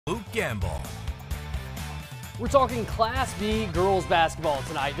Luke Gamble. We're talking Class B girls basketball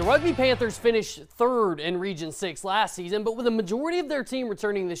tonight. The Rugby Panthers finished third in Region 6 last season, but with a majority of their team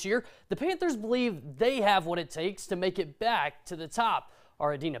returning this year, the Panthers believe they have what it takes to make it back to the top.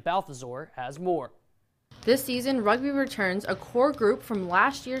 Our Adina Balthazar has more. This season, Rugby returns a core group from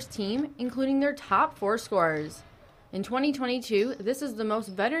last year's team, including their top 4 scorers. In 2022, this is the most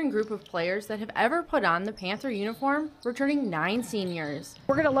veteran group of players that have ever put on the Panther uniform, returning 9 seniors.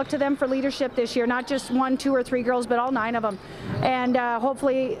 We're going to look to them for leadership this year, not just 1, 2, or 3 girls, but all 9 of them. And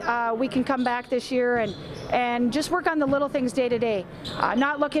hopefully we can come back this year and just work on the little things day to day.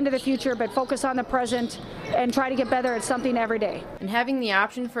 Not look into the future, but focus on the present and try to get better at something every day. And having the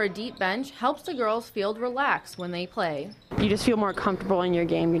option for a deep bench helps the girls feel relaxed when they play. You just feel more comfortable in your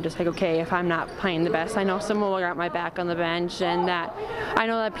game. You're just like, okay, if I'm not playing the best, I know someone will got my back on the bench, and that I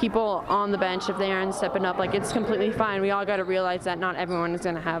know that people on the bench, if they aren't stepping up, like, it's completely fine. We all got to realize that not everyone is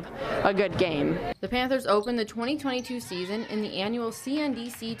going to have a good game. The Panthers opened the 2022 season in the annual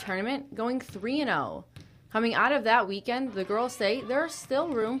CNDC tournament, going 3-0. Coming out of that weekend, the girls say there's still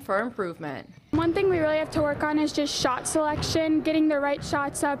room for improvement. One thing we really have to work on is just shot selection, getting the right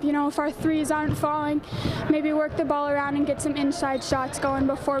shots up. You know, if our threes aren't falling, maybe work the ball around and get some inside shots going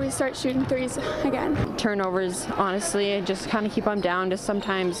before we start shooting threes again. Turnovers, honestly, just kind of keep them down. Just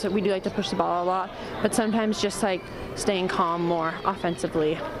sometimes we do like to push the ball a lot, but sometimes just like staying calm more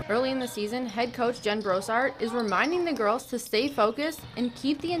offensively. Early in the season, head coach Jen Brossart is reminding the girls to stay focused and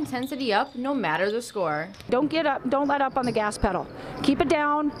keep the intensity up no matter the score. Don't get up, don't let up on the gas pedal. Keep it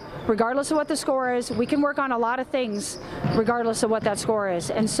down, regardless of what the score is. We can work on a lot of things regardless of what that score is.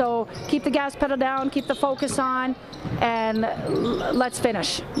 And so keep the gas pedal down, keep the focus on, and let's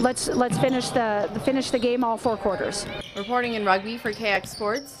finish. Let's finish the game all 4 quarters. Reporting in Rugby for KX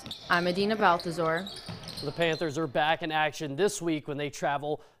Sports, I'm Adina Balthazar. The Panthers are back in action this week when they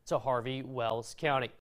travel to Harvey Wells County.